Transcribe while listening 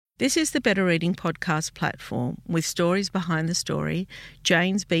This is the Better Reading podcast platform with stories behind the story,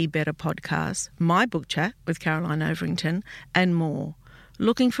 Jane's Be Better podcast, my book chat with Caroline Overington, and more.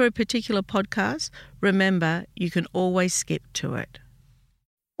 Looking for a particular podcast? Remember, you can always skip to it.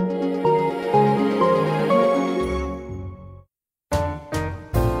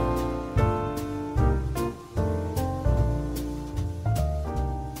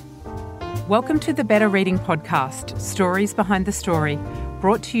 Welcome to the Better Reading podcast, Stories Behind the Story,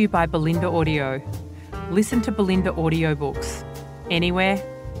 brought to you by Belinda Audio. Listen to Belinda audiobooks, anywhere,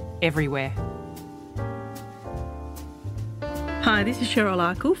 everywhere. Hi, this is Cheryl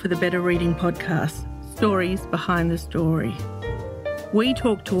Arkle for the Better Reading podcast, Stories Behind the Story. We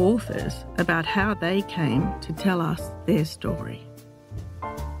talk to authors about how they came to tell us their story.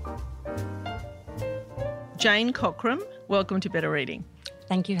 Jane Cockram, welcome to Better Reading.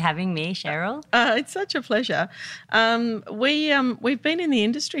 Thank you for having me, Cheryl. It's such a pleasure. We've been in the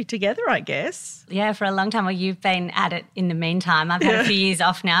industry together, I guess. Yeah, for a long time. Well, you've been at it in the meantime. I've had a few years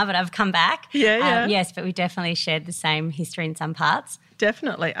off now, but I've come back. Yeah. Yes, but we definitely shared the same history in some parts.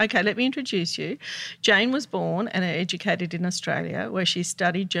 Definitely. Okay, let me introduce you. Jane was born and educated in Australia, where she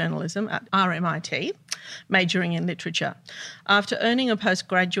studied journalism at RMIT, majoring in literature. After earning a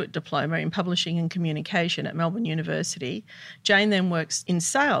postgraduate diploma in publishing and communication at Melbourne University, Jane then works in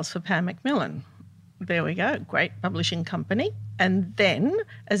sales for Pan Macmillan. There we go, great publishing company. And then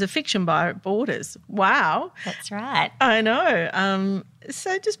as a fiction buyer at Borders. Wow. That's right. I know.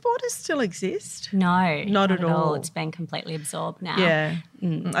 So does Borders still exist? No, not at all. It's been completely absorbed now. Yeah.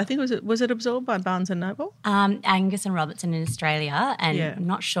 I think was it absorbed by Barnes & Noble? Angus and Robertson in Australia, and I'm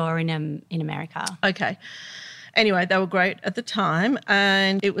not sure in America. Okay. Anyway, they were great at the time,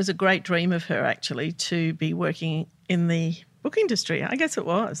 and it was a great dream of her actually to be working in the book industry. I guess it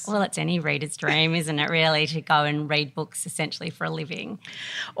was. Well, it's any reader's dream, isn't it, really, to go and read books essentially for a living?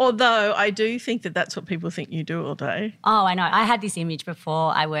 Although I do think that that's what people think you do all day. Oh, I know. I had this image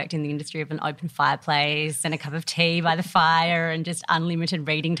before I worked in the industry of an open fireplace and a cup of tea by the fire and just unlimited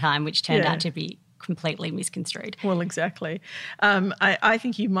reading time, which turned out to be completely misconstrued. Well, exactly. I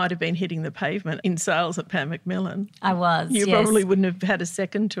think you might have been hitting the pavement in sales at Pan Macmillan. I was, You probably wouldn't have had a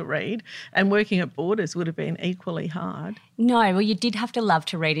second to read, and working at Borders would have been equally hard. No, well, you did have to love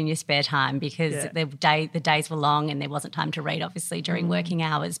to read in your spare time because the days were long and there wasn't time to read, obviously, during working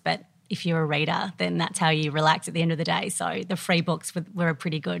hours. But if you're a reader, then that's how you relax at the end of the day. So the free books were a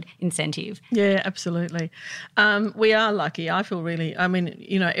pretty good incentive. Yeah, absolutely. We are lucky. I feel really,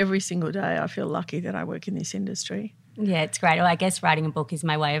 every single day I feel lucky that I work in this industry. Yeah, it's great. Well, I guess writing a book is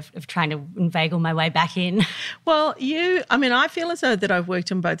my way of trying to inveigle my way back in. Well, I feel as though that I've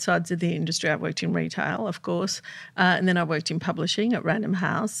worked on both sides of the industry. I've worked in retail, of course, and then I worked in publishing at Random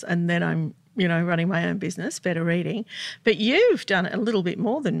House, and then I'm running my own business, Better Reading. But you've done a little bit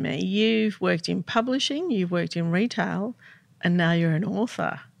more than me. You've worked in publishing, you've worked in retail, and now you're an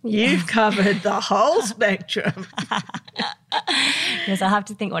author. Yes. You've covered the whole spectrum. Yes, I'll have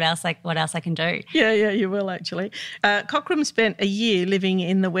to think what else I can do. Yeah, you will actually. Cockram spent a year living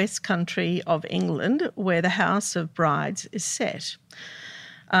in the West Country of England, where the House of Brides is set.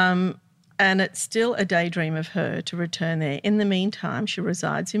 And it's still a daydream of her to return there. In the meantime, she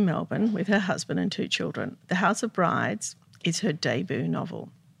resides in Melbourne with her husband and 2 children. The House of Brides is her debut novel.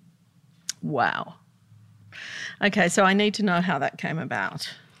 Wow. Okay, so I need to know how that came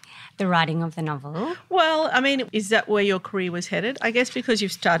about. The writing of the novel? Well, is that where your career was headed? I guess because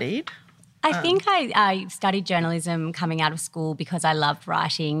you've studied. I think I studied journalism coming out of school because I loved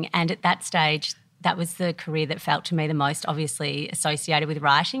writing, and at that stage that was the career that felt to me the most obviously associated with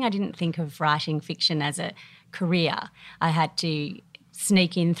writing. I didn't think of writing fiction as a career. I had to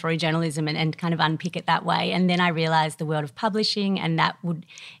sneak in through journalism and kind of unpick it that way. And then I realised the world of publishing, and that would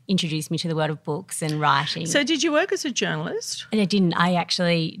introduce me to the world of books and writing. So did you work as a journalist? And I didn't. I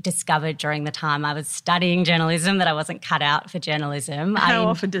actually discovered during the time I was studying journalism that I wasn't cut out for journalism. How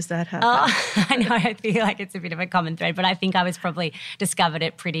often does that happen? I know, I feel like it's a bit of a common thread, but I think I was probably discovered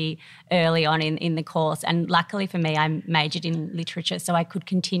it pretty early on in the course. And luckily for me, I majored in literature, so I could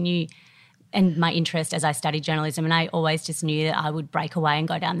continue and my interest as I studied journalism, and I always just knew that I would break away and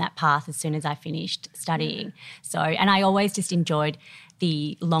go down that path as soon as I finished studying. So, and I always just enjoyed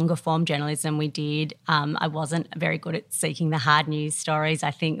the longer form journalism we did. I wasn't very good at seeking the hard news stories. I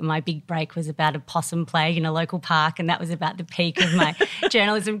think my big break was about a possum plague in a local park, and that was about the peak of my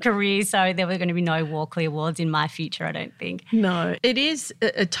journalism career. So there were going to be no Walkley Awards in my future, I don't think. No, it is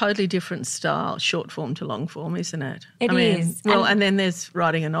a totally different style, short form to long form, isn't it? It is. Well, and then there's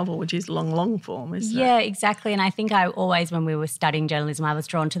writing a novel, which is long form, isn't it? Yeah, exactly. And I think I always, when we were studying journalism, I was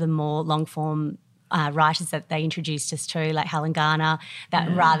drawn to the more long form writers that they introduced us to, like Helen Garner, that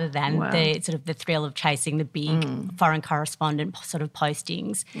rather than the sort of the thrill of chasing the big foreign correspondent sort of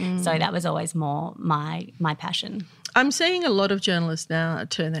postings. So that was always more my passion. I'm seeing a lot of journalists now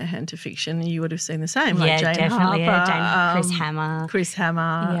turn their hand to fiction. You would have seen the same, like Jane definitely, Harper, Chris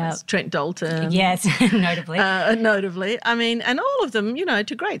Hammer, Trent Dalton. Yes, notably. I mean, and all of them,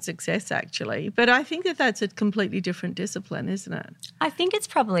 to great success actually. But I think that that's a completely different discipline, isn't it? I think it's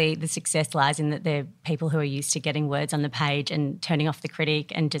probably the success lies in that they're people who are used to getting words on the page and turning off the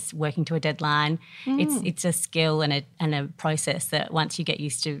critic and just working to a deadline. It's a skill and a process that once you get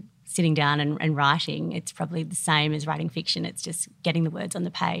used to sitting down and writing, it's probably the same as writing fiction. It's just getting the words on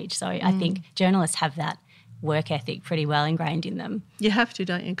the page. So I think journalists have that work ethic pretty well ingrained in them. You have to,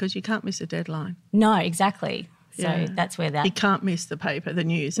 don't you? Because you can't miss a deadline. No, exactly. So that's where that... You can't miss the paper, the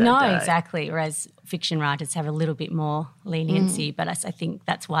news that No, day. exactly, whereas fiction writers have a little bit more leniency, but I think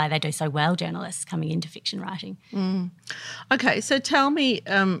that's why they do so well, journalists coming into fiction writing. Okay, so tell me,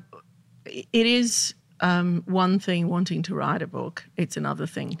 it is one thing wanting to write a book, it's another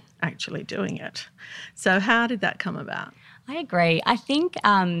thing actually doing it. So how did that come about? I agree. I think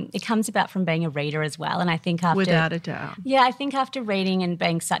it comes about from being a reader as well. And I think after... Without a doubt. Yeah, I think after reading and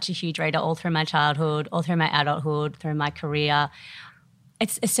being such a huge reader all through my childhood, all through my adulthood, through my career,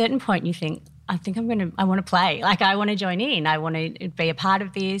 it's a certain point you think, I want to play. Like, I want to join in. I want to be a part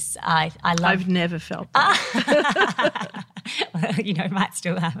of this. I've never felt that. Well, it might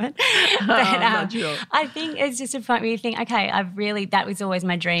still happen. But, I'm not sure. I think it's just a point where you think, okay, that was always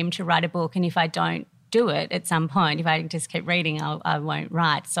my dream, to write a book, and if I don't do it at some point, if I just keep reading, I won't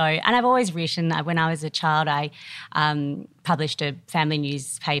write. So, and I've always written. When I was a child, I published a family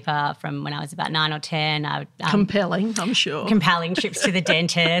newspaper from when I was about 9 or 10. Compelling, I'm sure. Compelling trips to the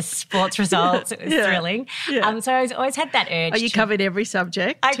dentist, sports results. It was thrilling. Yeah. So I always had that urge. You covered every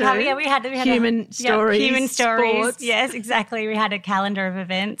subject. We had human stories. Human stories. Sports. Yes, exactly. We had a calendar of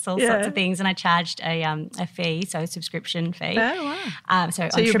events, all sorts of things, and I charged a fee, so a subscription fee. Oh wow! So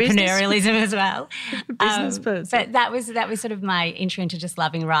entrepreneurialism as well. Business person. But that was sort of my entry into just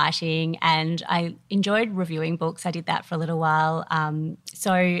loving writing, and I enjoyed reviewing books. I did that for a little while. And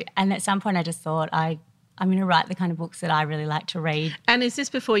at some point I just thought I'm going to write the kind of books that I really like to read. And is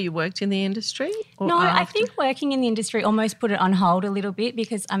this before you worked in the industry? No, I think working in the industry almost put it on hold a little bit,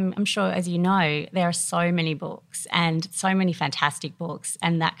 because I'm sure, as you know, there are so many books and so many fantastic books,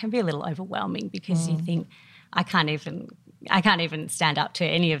 and that can be a little overwhelming because you think, I can't even stand up to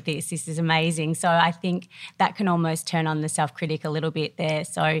any of this. This is amazing. So I think that can almost turn on the self-critic a little bit there.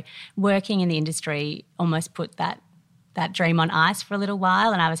 So working in the industry almost put that dream on ice for a little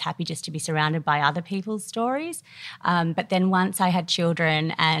while, and I was happy just to be surrounded by other people's stories. But then once I had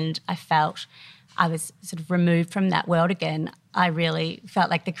children and I felt I was sort of removed from that world again, I really felt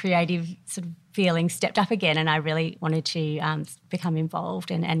like the creative sort of feeling stepped up again, and I really wanted to become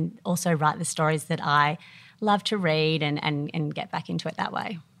involved and also write the stories that I love to read and get back into it that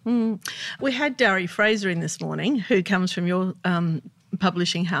way. We had Darry Fraser in this morning, who comes from your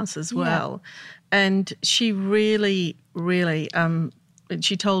publishing house as well. And she really, really,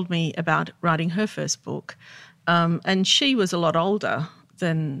 she told me about writing her first book. And she was a lot older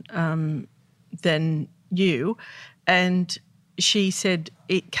than you. And she said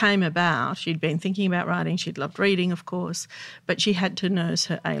it came about, she'd been thinking about writing, she'd loved reading, of course, but she had to nurse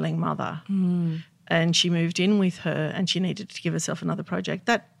her ailing mother. And she moved in with her and she needed to give herself another project.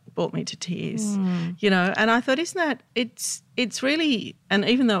 That brought me to tears, and I thought, isn't that, it's really, and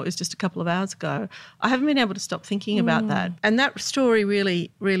even though it was just a couple of hours ago, I haven't been able to stop thinking about that. And that story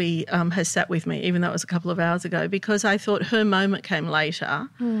really, really has sat with me, even though it was a couple of hours ago, because I thought her moment came later,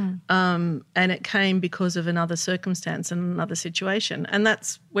 and it came because of another circumstance and another situation. And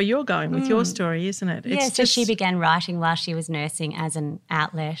that's where you're going with your story, isn't it? It's so she began writing while she was nursing as an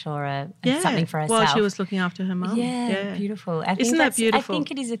outlet or something for herself. While she was looking after her mum. Yeah, beautiful. Isn't that beautiful? I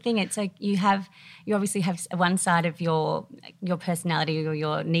think it is a thing. It's like you obviously have one side of your personality or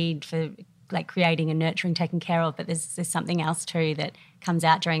your need for like creating and nurturing, taking care of, but there's something else too that comes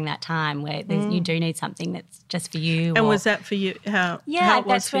out during that time where you do need something that's just for you. And was that for you? How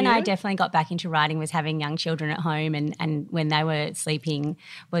that's when I definitely got back into writing, was having young children at home, and when they were sleeping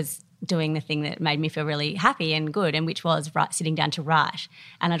was doing the thing that made me feel really happy and good, and which was sitting down to write.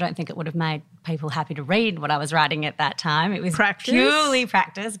 And I don't think it would have made people happy to read what I was writing at that time. It was purely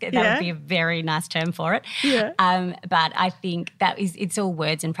practice. That would be a very nice term for it. Yeah. But I think it's all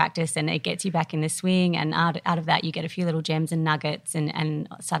words and practice, and it gets you back in the swing, and out of that you get a few little gems and nuggets, and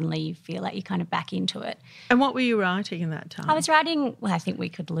suddenly you feel like you're kind of back into it. And what were you writing in that time? I was writing, well, I think we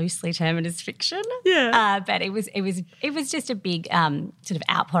could loosely term it as fiction. Yeah. But it was just a big sort of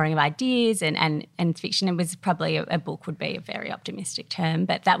outpouring of ideas ideas and fiction. It was probably a book would be a very optimistic term,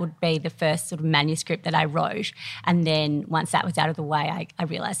 but that would be the first sort of manuscript that I wrote. And then once that was out of the way, I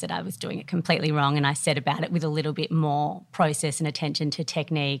realised that I was doing it completely wrong, and I set about it with a little bit more process and attention to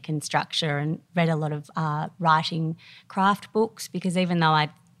technique and structure, and read a lot of writing craft books, because even though I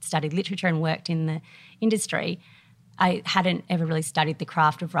studied literature and worked in the industry, I hadn't ever really studied the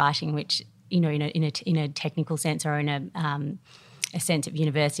craft of writing, which, in a technical sense or in a sense of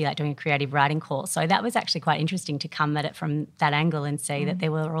university, like doing a creative writing course. So that was actually quite interesting to come at it from that angle and see that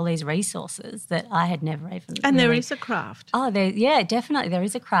there were all these resources that I had never even. And there is a craft. Oh, definitely there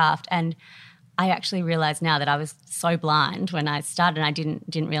is a craft. And I actually realise now that I was so blind when I started, and I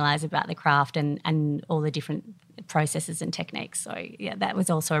didn't realise about the craft and all the different processes and techniques. So yeah, that was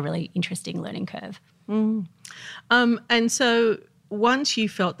also a really interesting learning curve. And so once you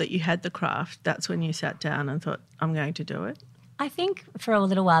felt that you had the craft, that's when you sat down and thought, I'm going to do it? I think for a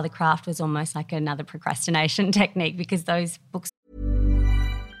little while the craft was almost like another procrastination technique, because those books.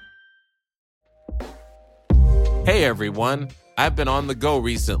 Hey everyone, I've been on the go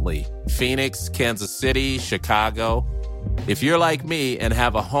recently. Phoenix, Kansas City, Chicago. If you're like me and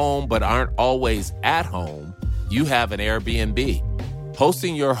have a home but aren't always at home, you have an Airbnb.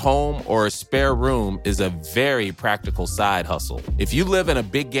 Hosting your home or a spare room is a very practical side hustle. If you live in a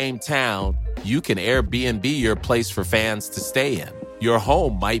big game town, you can Airbnb your place for fans to stay in. Your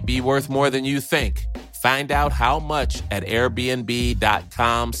home might be worth more than you think. Find out how much at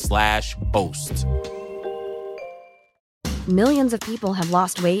airbnb.com/host. Millions of people have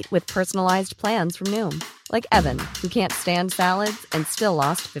lost weight with personalized plans from Noom. Like Evan, who can't stand salads and still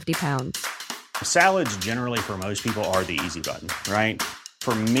lost 50 pounds. Salads generally for most people are the easy button, right?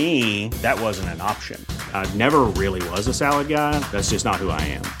 For me, that wasn't an option. I never really was a salad guy. That's just not who I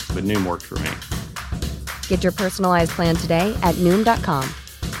am. But Noom worked for me. Get your personalized plan today at Noom.com.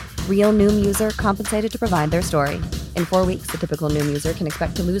 Real Noom user compensated to provide their story. In 4 weeks, the typical Noom user can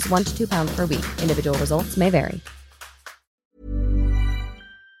expect to lose 1 to 2 pounds per week. Individual results may vary.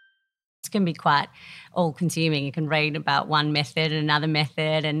 Can be quite all-consuming. You can read about one method and another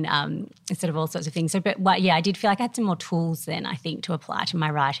method and sort of all sorts of things. So, I did feel like I had some more tools then, I think, to apply to my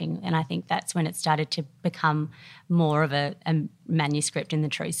writing, and I think that's when it started to become more of a manuscript in the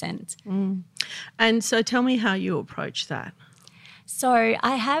true sense. And so tell me how you approach that. So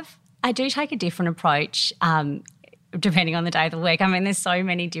I do take a different approach depending on the day of the week. I mean, there's so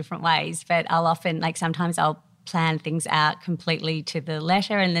many different ways, but I'll often, sometimes I'll plan things out completely to the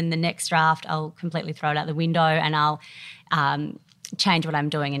letter, and then the next draft I'll completely throw it out the window and I'll change what I'm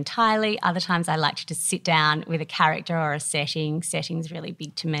doing entirely. Other times I like to just sit down with a character or a setting. Setting's really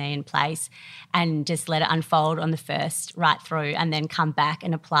big to me, in place, and just let it unfold on the first right through, and then come back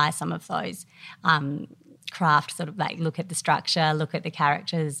and apply some of those craft, sort of look at the structure, look at the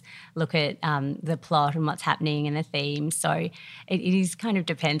characters, look at the plot and what's happening and the themes. So it is kind of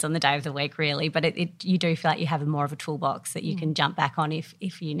depends on the day of the week, really, but you do feel like you have more of a toolbox that you can jump back on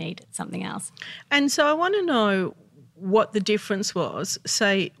if you need something else. And so I want to know what the difference was,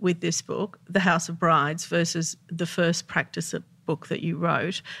 say, with this book, The House of Brides, versus the first practice book that you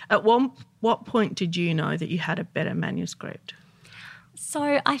wrote. At what point did you know that you had a better manuscript?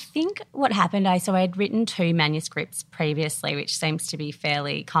 So I think what happened, I had written 2 manuscripts previously, which seems to be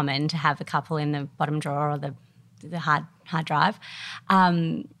fairly common to have a couple in the bottom drawer or the hard drive.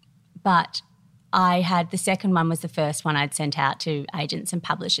 But I had the second one was the first one I'd sent out to agents and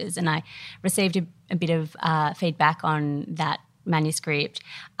publishers, and I received a bit of feedback on that manuscript.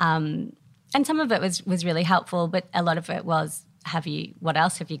 And some of it was really helpful, but a lot of it was, what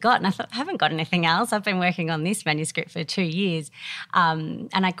else have you got? And I thought, I haven't got anything else. I've been working on this manuscript for 2 years.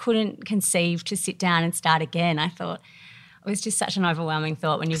 And I couldn't conceive to sit down and start again. I thought it was just such an overwhelming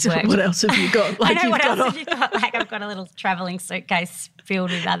thought when you've worked. What else have you got? I know, what else have you got? I've got a little travelling suitcase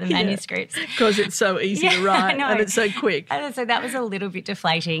filled with other manuscripts. Because it's so easy to write and it's so quick. So that was a little bit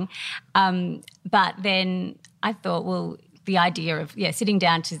deflating. But then I thought, well, the idea of, sitting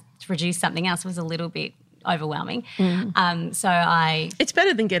down to produce something else was a little bit overwhelming. It's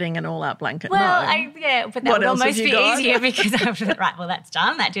better than getting an all-out blanket. Well, but that would almost be easier because I was right, well, that's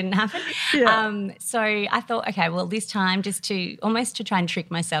done. That didn't happen. Yeah. So I thought, okay, well, this time just to try and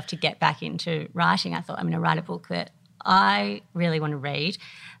trick myself to get back into writing, I thought I'm going to write a book that I really want to read,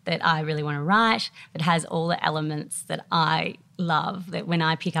 that I really want to write, that has all the elements that I love, that when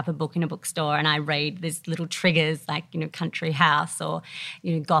I pick up a book in a bookstore and I read, there's little triggers like, country house or,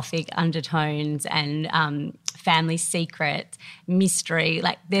 Gothic undertones and family secret, mystery.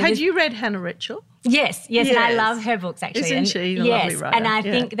 Like, Had you read Hannah Ritchell? Yes, Yes. and I love her books actually. Isn't she a yes, lovely writer? and I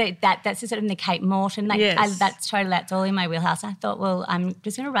Yeah. think that's sort of the Kate Morton. Like, Yes. that's all in my wheelhouse. I thought, well, I'm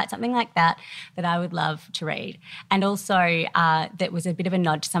just going to write something like that I would love to read. And also that was a bit of a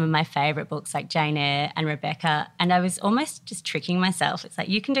nod to some of my favourite books like Jane Eyre and Rebecca. And I was almost just tricking myself. It's like,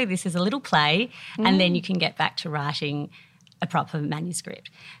 you can do this as a little play and then you can get back to writing a proper manuscript.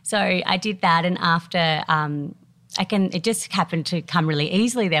 So I did that, and after it just happened to come really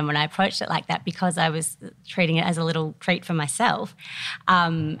easily then when I approached it like that, because I was treating it as a little treat for myself.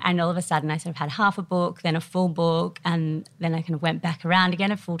 And all of a sudden I sort of had half a book, then a full book, and then I kind of went back around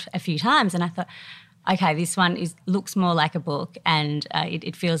again a few times, and I thought, okay, this one looks more like a book, and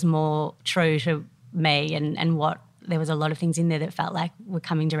it feels more true to me and what. There was a lot of things in there that felt like were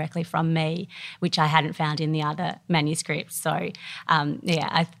coming directly from me, which I hadn't found in the other manuscripts. So,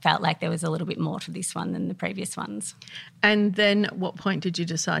 I felt like there was a little bit more to this one than the previous ones. And then at what point did you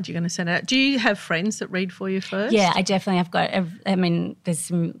decide you're going to send it out? Do you have friends that read for you first? Yeah, I definitely have got there's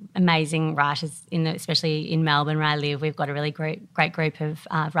some amazing writers, especially in Melbourne where I live. We've got a really great group of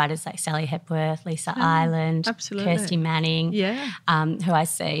writers like Sally Hepworth, Lisa Ireland, absolutely. Kirsty Manning, who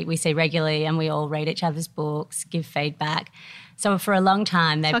we see regularly, and we all read each other's books, give feedback. So for a long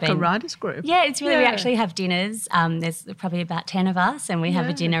time they've been... It's like a writers group. Yeah, it's really, we actually have dinners. There's probably about 10 of us, and we have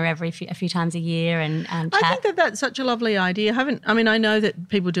a dinner a few times a year and chat. I think that's such a lovely idea. I know that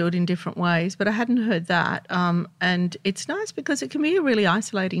people do it in different ways, but I hadn't heard that. And it's nice because it can be a really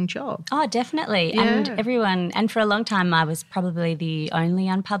isolating job. Oh, definitely. Yeah. And for a long time I was probably the only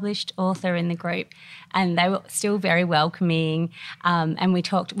unpublished author in the group, and they were still very welcoming. And we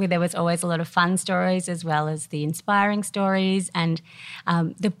talked, there was always a lot of fun stories as well as the inspiring stories, and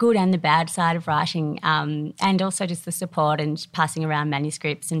the good and the bad side of writing, and also just the support and passing around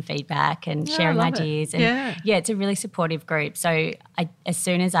manuscripts and feedback and sharing ideas. And it's a really supportive group. So as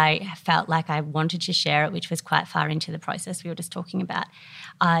soon as I felt like I wanted to share it, which was quite far into the process we were just talking about,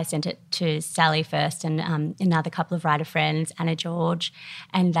 I sent it to Sally first and another couple of writer friends, Anna George,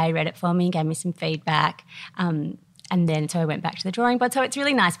 and they read it for me and gave me some feedback. And then so I went back to the drawing board. So it's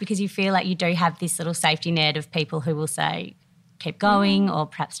really nice because you feel like you do have this little safety net of people who will say, keep going, or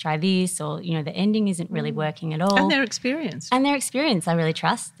perhaps try this, or, the ending isn't really working at all. And they're experienced. I really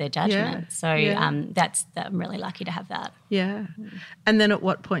trust their judgment. I'm really lucky to have that. Yeah. And then at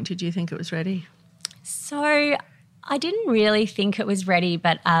what point did you think it was ready? So I didn't really think it was ready,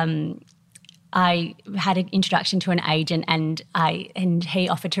 but I had an introduction to an agent, and he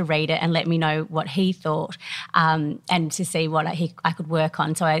offered to read it and let me know what he thought, and to see what I could work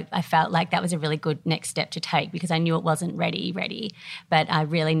on. So I felt like that was a really good next step to take, because I knew it wasn't ready, but I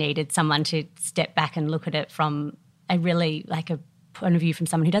really needed someone to step back and look at it from a point of view from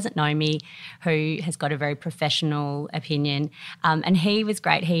someone who doesn't know me, who has got a very professional opinion. And he was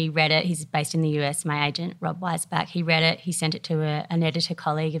great. He read it. He's based in the US, my agent, Rob Weisbach. He read it. He sent it to an editor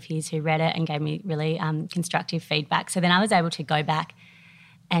colleague of his who read it and gave me really constructive feedback. So then I was able to go back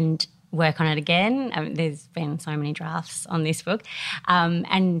and work on it again. There's been so many drafts on this book.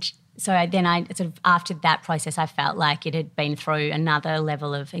 And so I sort of, after that process, I felt like it had been through another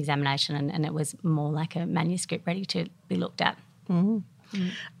level of examination, and it was more like a manuscript ready to be looked at. Mm-hmm.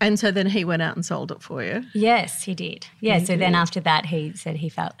 And so then he went out and sold it for you? Yes, he did. Then after that he said he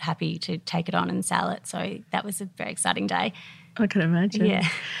felt happy to take it on and sell it. So that was a very exciting day. I can imagine. Yeah.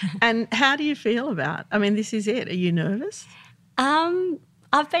 And how do you feel about, this is it. Are you nervous?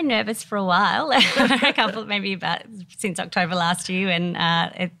 I've been nervous for a while, since October last year when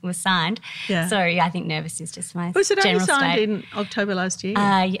it was signed. Yeah. So I think nervous is just my Was it only general signed state. in October last year?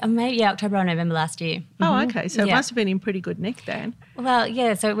 October or November last year. Oh, okay. So it must have been in pretty good nick then. Well,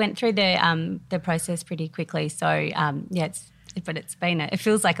 yeah. So it went through the process pretty quickly. So but it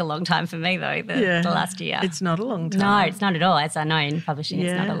feels like a long time for me though. The last year. It's not a long time. No, it's not at all. As I know in publishing,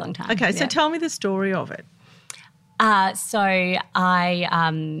 it's not a long time. Okay. So tell me the story of it. So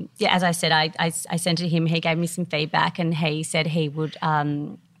I, as I said, I sent it to him. He gave me some feedback, and he said he would,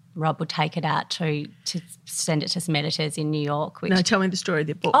 Rob would take it out to send it to some editors in New York. No, tell me the story of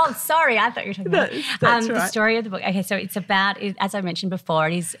the book. Oh, sorry, I thought you were talking about that's the right. story of the book. Okay, so it's about, as I mentioned before,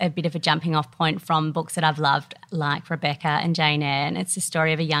 it is a bit of a jumping off point from books that I've loved, like Rebecca and Jane Eyre, and it's the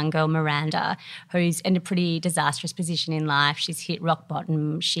story of a young girl, Miranda, who's in a pretty disastrous position in life. She's hit rock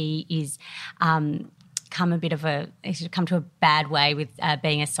bottom. She is come to a bad way with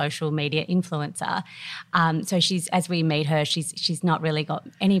being a social media influencer. So as we meet her, she's not really got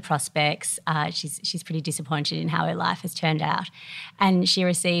any prospects. She's pretty disappointed in how her life has turned out, and she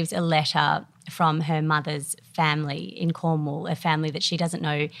receives a letter from her mother's family in Cornwall, a family that she doesn't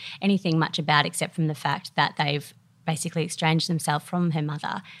know anything much about except from the fact that they've basically estranged themselves from her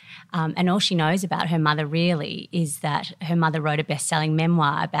mother. And all she knows about her mother really is that her mother wrote a best-selling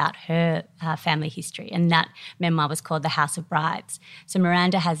memoir about her family history, and that memoir was called The House of Brides. So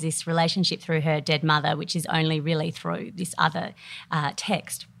Miranda has this relationship through her dead mother, which is only really through this other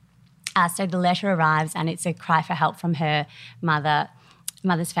text. So the letter arrives, and it's a cry for help from her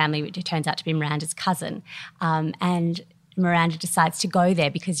mother's family, which turns out to be Miranda's cousin. And Miranda decides to go there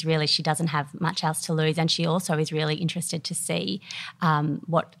because really she doesn't have much else to lose, and she also is really interested to see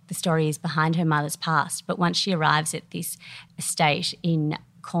what the story is behind her mother's past. But once she arrives at this estate in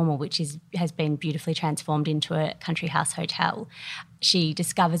Cornwall, which has been beautifully transformed into a country house hotel, she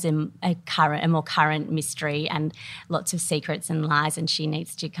discovers a more current mystery and lots of secrets and lies, and she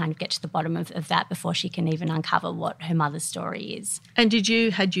needs to kind of get to the bottom of that before she can even uncover what her mother's story is. And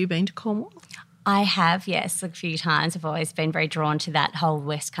had you been to Cornwall? I have, yes, a few times. I've always been very drawn to that whole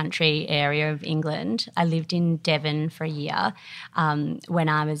West Country area of England. I lived in Devon for a year when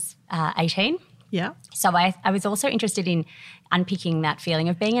I was 18. Yeah. So I was also interested in unpicking that feeling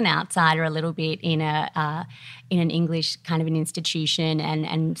of being an outsider a little bit in an English kind of an institution,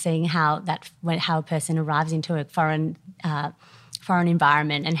 and seeing how a person arrives into a foreign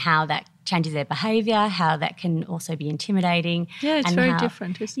environment and how that changes their behaviour, how that can also be intimidating. Yeah, it's very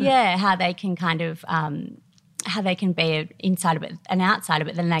different, isn't it? Yeah, how they can kind of how they can be an outsider,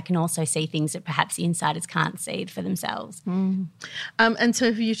 but then they can also see things that perhaps the insiders can't see for themselves. Mm. And so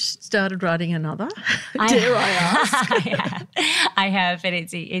have you started writing another? Dare I ask? I have, but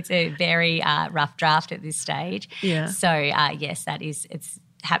it's a very rough draft at this stage. Yeah. So, yes, it's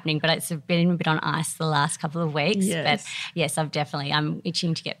happening, but it's been a bit on ice the last couple of weeks. Yes. But yes, I'm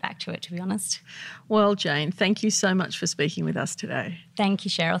itching to get back to it, to be honest. Well, Jane, thank you so much for speaking with us today. Thank you,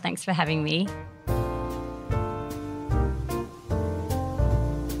 Cheryl. Thanks for having me.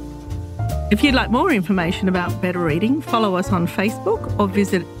 If you'd like more information about Better Reading, follow us on Facebook or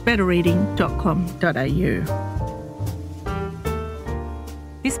visit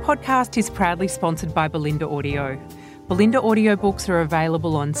betterreading.com.au. This podcast is proudly sponsored by Belinda Audio. Belinda audiobooks are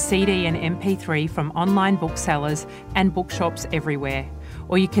available on CD and MP3 from online booksellers and bookshops everywhere,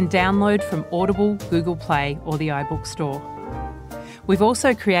 or you can download from Audible, Google Play or the iBook Store. We've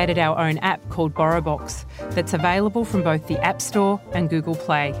also created our own app called BorrowBox that's available from both the App Store and Google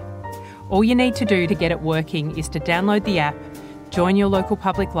Play. All you need to do to get it working is to download the app, join your local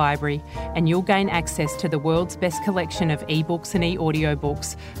public library, and you'll gain access to the world's best collection of ebooks and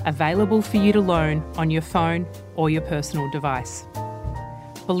e-audiobooks available for you to loan on your phone or your personal device.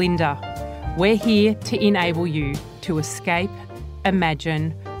 Belinda, we're here to enable you to escape,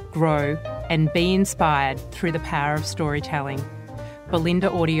 imagine, grow, and be inspired through the power of storytelling. Belinda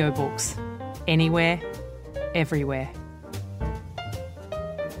Audiobooks. Anywhere, everywhere.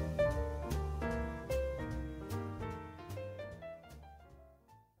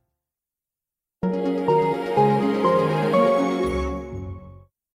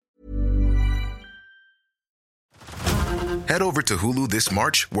 Head over to Hulu this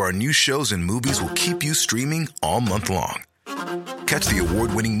March, where our new shows and movies will keep you streaming all month long. Catch the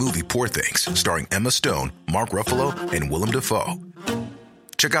award-winning movie Poor Things, starring Emma Stone, Mark Ruffalo, and Willem Dafoe.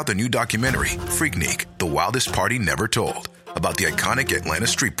 Check out the new documentary, Freaknik, The Wildest Party Never Told, about the iconic Atlanta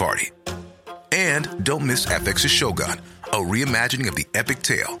Street Party. And don't miss FX's Shogun, a reimagining of the epic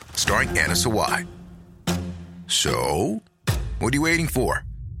tale, starring Anna Sawai. So, what are you waiting for?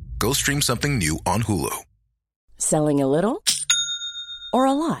 Go stream something new on Hulu. Selling a little or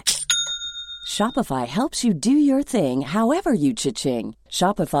a lot? Shopify helps you do your thing however you cha-ching.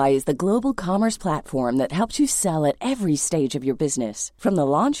 Shopify is the global commerce platform that helps you sell at every stage of your business. From the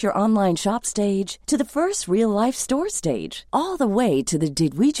launch your online shop stage to the first real-life store stage, all the way to the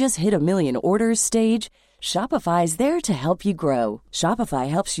did we just hit a million orders stage. Shopify is there to help you grow. Shopify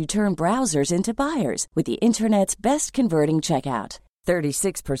helps you turn browsers into buyers with the internet's best converting checkout.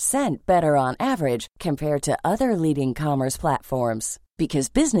 36% better on average compared to other leading commerce platforms. Because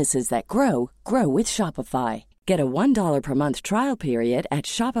businesses that grow, grow with Shopify. Get a $1 per month trial period at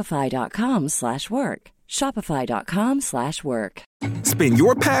shopify.com/work. Shopify.com/work. Spin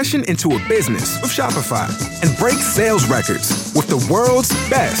your passion into a business with Shopify and break sales records with the world's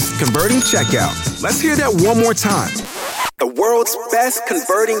best converting checkout. Let's hear that one more time. The world's best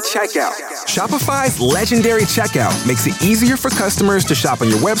converting checkout. Shopify's legendary checkout makes it easier for customers to shop on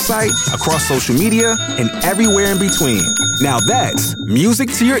your website, across social media, and everywhere in between. Now that's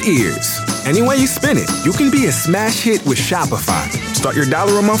music to your ears. Any way you spin it, you can be a smash hit with Shopify. Start your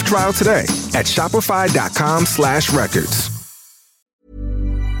 $1 a month trial today at shopify.com/records.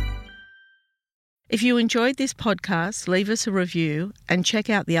 If you enjoyed this podcast, leave us a review and check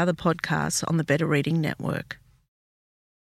out the other podcasts on the Better Reading Network.